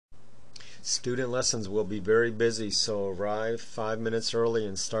Student lessons will be very busy, so arrive 5 minutes early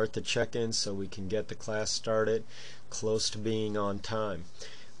and start the check-in so we can get the class started close to being on time.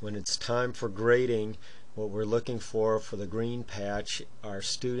 When it's time for grading, what we're looking for the green patch are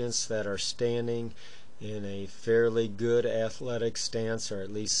students that are standing in a fairly good athletic stance, or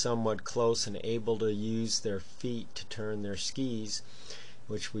at least somewhat close, and able to use their feet to turn their skis,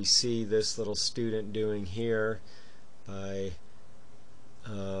 which we see this little student doing here by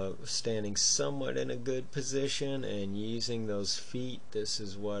standing somewhat in a good position and using those feet. This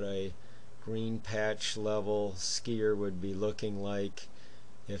is what a green patch level skier would be looking like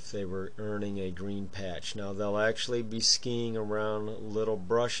if they were earning a green patch. Now they'll actually be skiing around little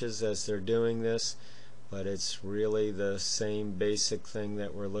brushes as they're doing this, but it's really the same basic thing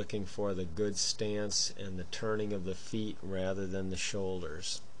that we're looking for, the good stance and the turning of the feet rather than the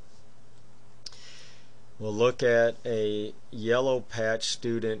shoulders. We'll look at a yellow patch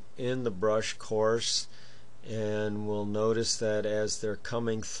student in the brush course, and we'll notice that as they're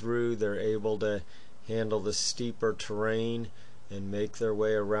coming through, they're able to handle the steeper terrain and make their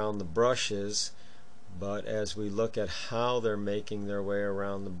way around the brushes. But as we look at how they're making their way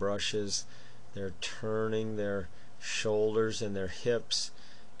around the brushes, they're turning their shoulders and their hips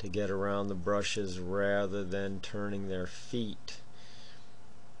to get around the brushes rather than turning their feet.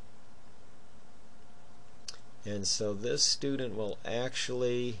 And so this student will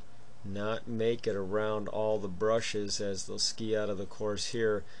actually not make it around all the brushes as they'll ski out of the course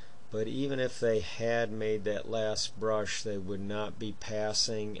here, but even if they had made that last brush, they would not be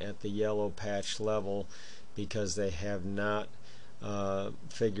passing at the yellow patch level because they have not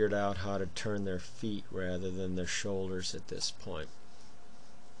figured out how to turn their feet rather than their shoulders at this point.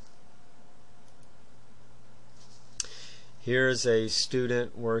 Here's a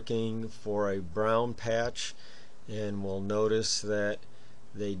student working for a brown patch, and we'll notice that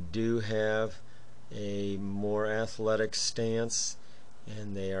they do have a more athletic stance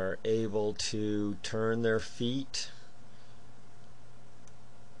and they are able to turn their feet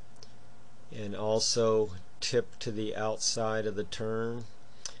and also tip to the outside of the turn.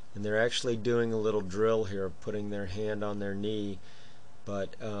 And they're actually doing a little drill here, putting their hand on their knee,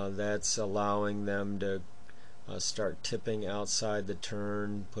 but that's allowing them to start tipping outside the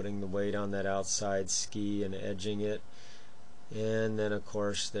turn, putting the weight on that outside ski and edging it. And then of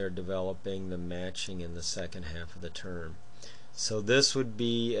course they're developing the matching in the second half of the turn. So this would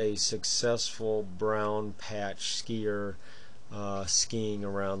be a successful brown patch skier skiing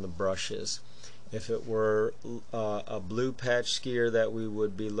around the brushes. If it were a blue patch skier that we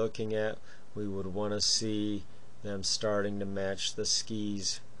would be looking at, we would want to see them starting to match the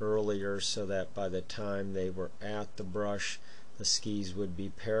skis earlier so that by the time they were at the brush, the skis would be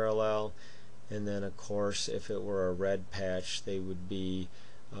parallel. And then of course if it were a red patch, they would be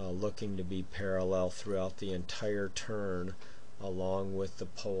looking to be parallel throughout the entire turn along with the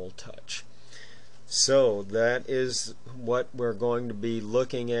pole touch. So that is what we're going to be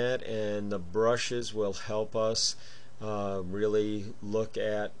looking at, and the brushes will help us really look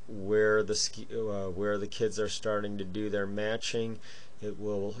at where the kids are starting to do their matching. It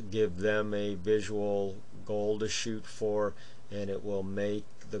will give them a visual goal to shoot for, and it will make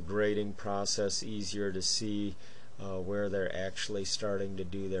the grading process easier to see where they're actually starting to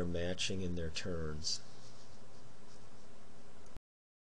do their matching in their turns.